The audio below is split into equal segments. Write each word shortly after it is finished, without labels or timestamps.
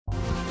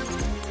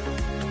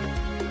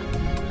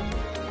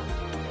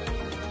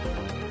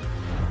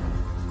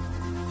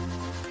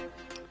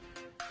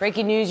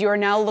Breaking news, you are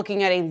now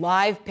looking at a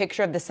live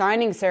picture of the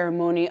signing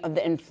ceremony of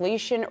the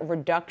Inflation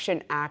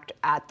Reduction Act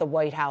at the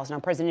White House.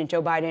 Now, President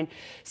Joe Biden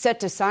set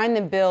to sign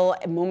the bill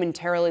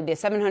momentarily. The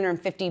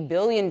 $750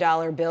 billion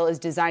bill is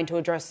designed to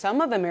address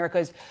some of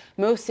America's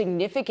most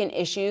significant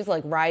issues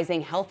like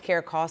rising health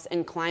care costs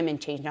and climate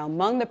change. Now,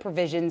 among the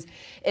provisions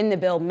in the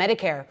bill,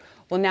 Medicare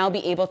will now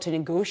be able to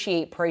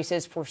negotiate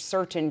prices for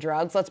certain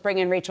drugs. Let's bring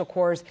in Rachel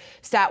Cohrs,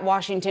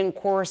 Washington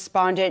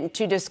correspondent,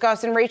 to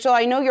discuss. And Rachel,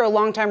 I know you're a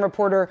longtime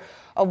reporter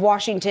of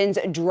Washington's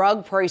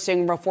drug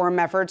pricing reform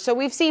efforts. So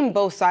we've seen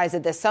both sides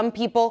of this. Some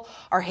people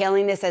are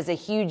hailing this as a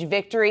huge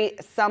victory.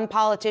 Some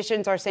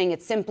politicians are saying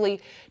it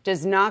simply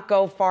does not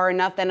go far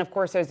enough. Then, of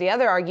course, there's the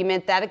other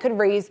argument that it could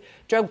raise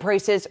drug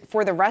prices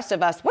for the rest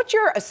of us. What's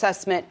your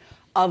assessment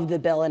of the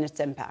bill and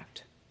its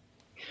impact?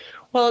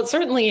 Well, it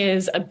certainly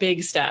is a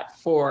big step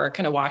for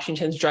kind of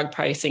Washington's drug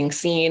pricing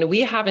scene. We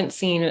haven't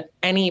seen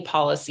any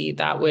policy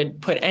that would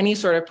put any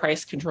sort of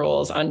price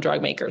controls on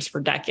drug makers for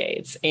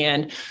decades.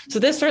 And so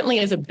this certainly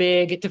is a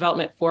big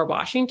development for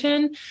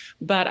Washington.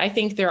 But I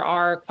think there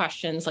are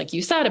questions, like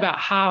you said, about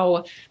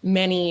how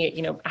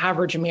many,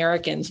 average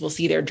Americans will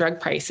see their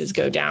drug prices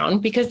go down,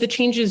 because the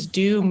changes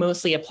do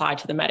mostly apply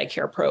to the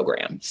Medicare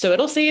program. So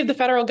it'll save the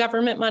federal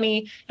government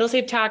money, it'll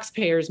save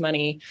taxpayers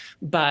money,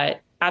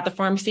 but at the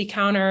pharmacy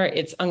counter,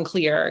 it's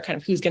unclear kind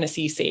of who's going to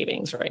see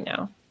savings right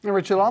now.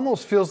 Rich, it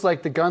almost feels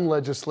like the gun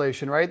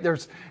legislation, right?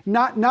 There's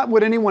not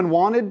what anyone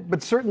wanted,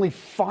 but certainly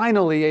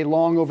finally a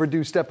long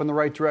overdue step in the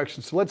right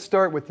direction. So let's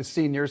start with the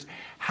seniors.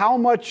 How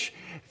much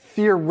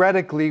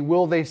theoretically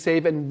will they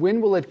save, and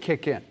when will it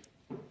kick in?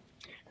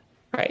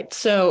 Right.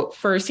 So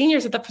for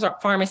seniors at the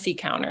pharmacy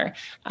counter,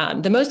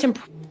 the most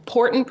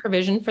important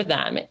provision for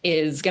them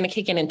is going to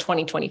kick in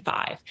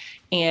 2025.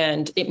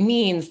 And it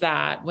means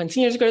that when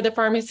seniors go to the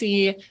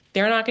pharmacy,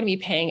 they're not going to be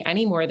paying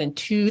any more than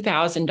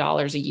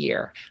 $2,000 a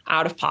year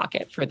out of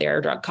pocket for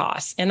their drug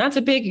costs. And that's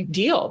a big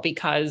deal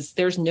because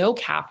there's no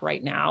cap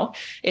right now.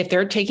 If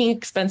they're taking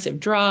expensive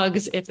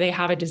drugs, if they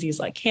have a disease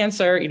like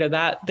cancer,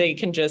 that they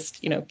can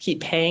just,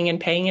 keep paying and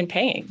paying and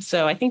paying.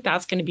 So I think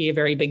that's going to be a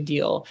very big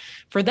deal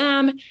for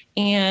them.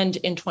 And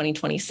in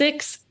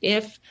 2026,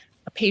 if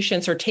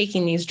patients are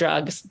taking these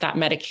drugs that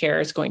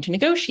Medicare is going to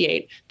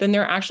negotiate, then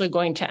they're actually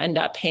going to end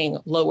up paying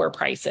lower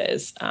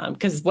prices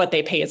because what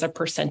they pay is a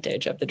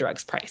percentage of the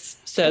drug's price.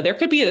 So there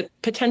could be a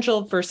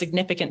potential for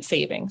significant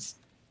savings.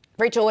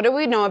 Rachel, what do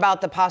we know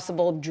about the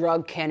possible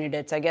drug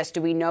candidates? I guess,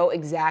 do we know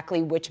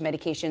exactly which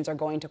medications are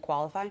going to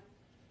qualify?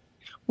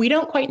 We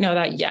don't quite know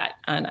that yet.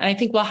 And I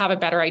think we'll have a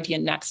better idea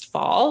next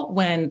fall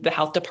when the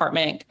health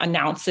department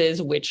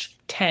announces which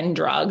 10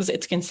 drugs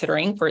it's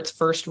considering for its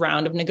first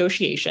round of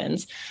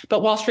negotiations.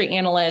 But Wall Street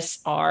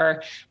analysts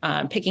are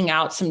picking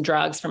out some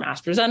drugs from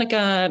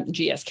AstraZeneca,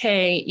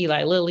 GSK,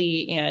 Eli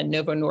Lilly, and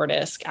Novo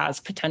Nordisk as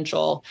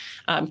potential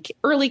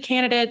early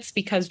candidates,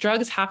 because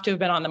drugs have to have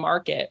been on the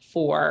market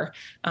for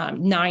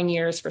 9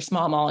 years for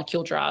small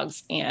molecule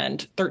drugs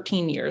and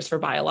 13 years for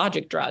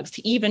biologic drugs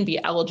to even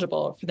be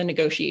eligible for the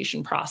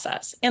negotiation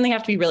process. And they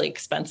have to be really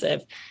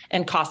expensive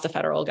and cost the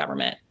federal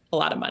government a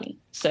lot of money.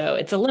 So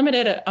it's a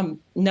limited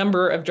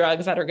number of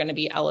drugs that are going to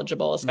be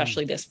eligible,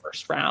 especially this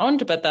first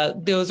round. But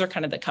those are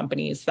kind of the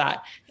companies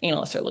that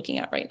analysts are looking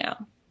at right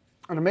now.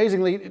 And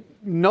amazingly,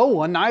 no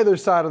one, either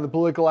side of the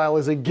political aisle,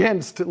 is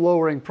against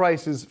lowering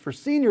prices for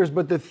seniors.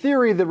 But the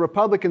theory that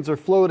Republicans are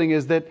floating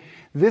is that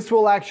this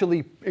will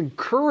actually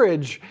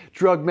encourage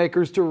drug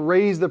makers to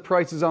raise the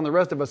prices on the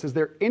rest of us. Is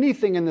there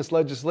anything in this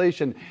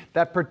legislation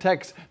that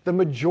protects the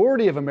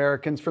majority of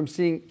Americans from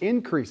seeing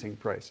increasing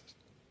prices?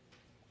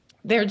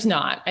 There's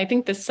not. I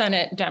think the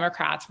Senate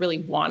Democrats really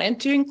wanted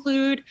to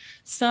include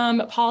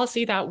some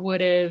policy that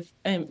would have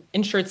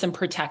ensured some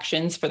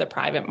protections for the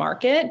private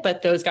market,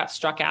 but those got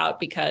struck out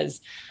because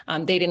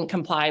they didn't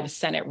comply with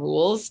Senate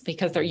rules,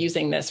 because they're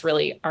using this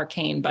really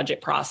arcane budget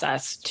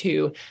process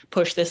to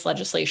push this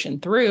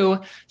legislation through.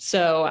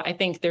 So I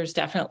think there's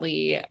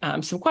definitely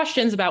some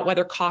questions about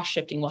whether cost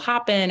shifting will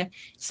happen.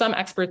 Some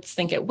experts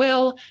think it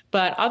will,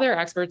 but other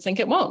experts think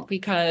it won't,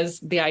 because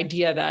the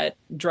idea that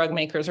drug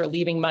makers are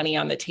leaving money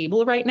on the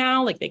table right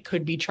now, like they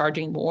could be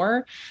charging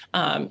more,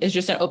 is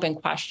just an open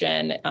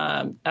question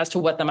as to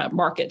what the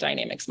market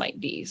dynamics might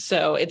be.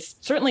 So it's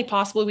certainly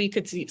possible we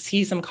could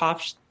see some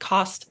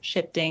cost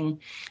shifting,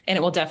 and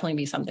it will definitely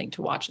be something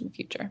to watch in the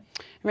future.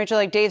 Rachel,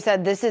 like Dave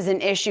said, this is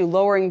an issue,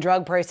 lowering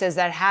drug prices,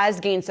 that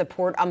has gained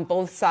support on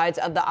both sides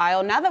of the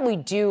aisle. Now that we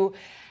do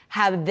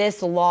have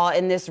this law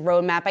and this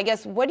roadmap, I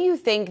guess, what do you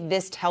think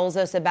this tells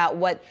us about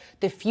what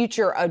the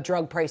future of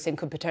drug pricing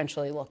could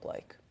potentially look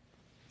like?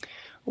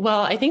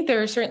 Well, I think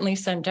there are certainly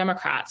some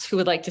Democrats who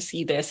would like to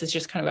see this as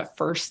just kind of a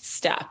first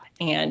step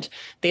and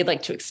they'd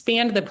like to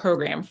expand the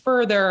program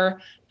further.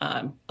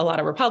 A lot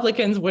of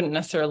Republicans wouldn't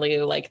necessarily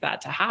like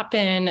that to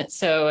happen.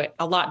 So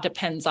a lot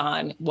depends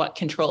on what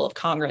control of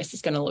Congress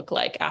is going to look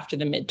like after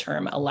the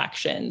midterm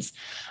elections.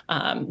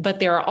 But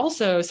there are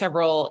also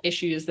several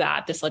issues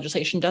that this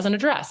legislation doesn't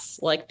address,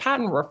 like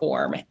patent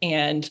reform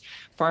and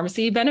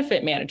pharmacy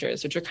benefit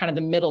managers, which are kind of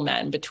the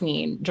middlemen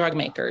between drug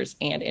makers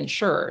and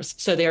insurers.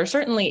 So there are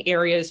certainly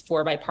areas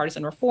for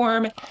bipartisan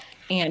reform,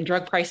 and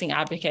drug pricing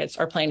advocates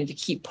are planning to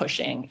keep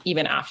pushing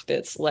even after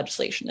this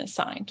legislation is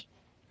signed.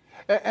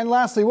 And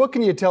lastly, what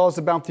can you tell us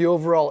about the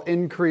overall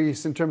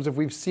increase in terms of,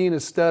 we've seen a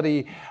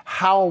study,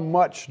 how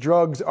much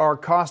drugs are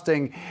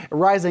costing,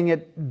 rising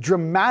at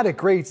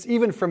dramatic rates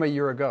even from a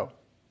year ago?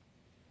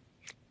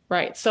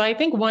 Right. So I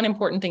think one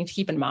important thing to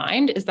keep in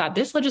mind is that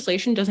this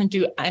legislation doesn't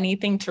do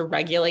anything to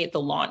regulate the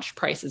launch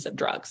prices of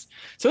drugs.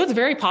 So it's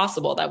very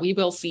possible that we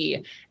will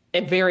see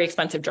very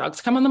expensive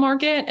drugs come on the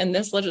market, and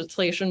this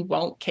legislation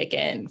won't kick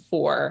in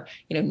for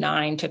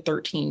 9 to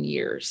 13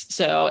 years.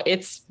 So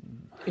it's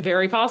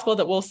very possible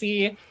that we'll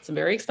see some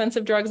very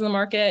expensive drugs in the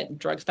market.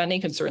 Drug spending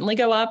could certainly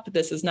go up.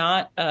 This is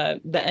not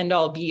the end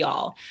all be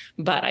all,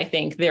 but I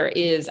think there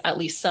is at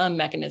least some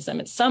mechanism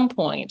at some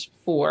point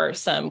for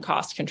some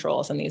cost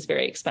controls on these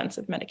very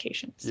expensive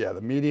medications. Yeah,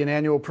 the median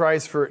annual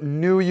price for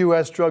new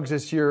U.S. drugs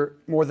this year,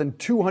 more than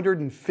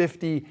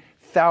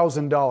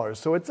 $250,000.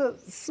 So it's a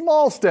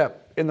small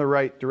step in the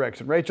right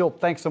direction. Rachel,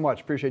 thanks so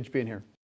much. Appreciate you being here.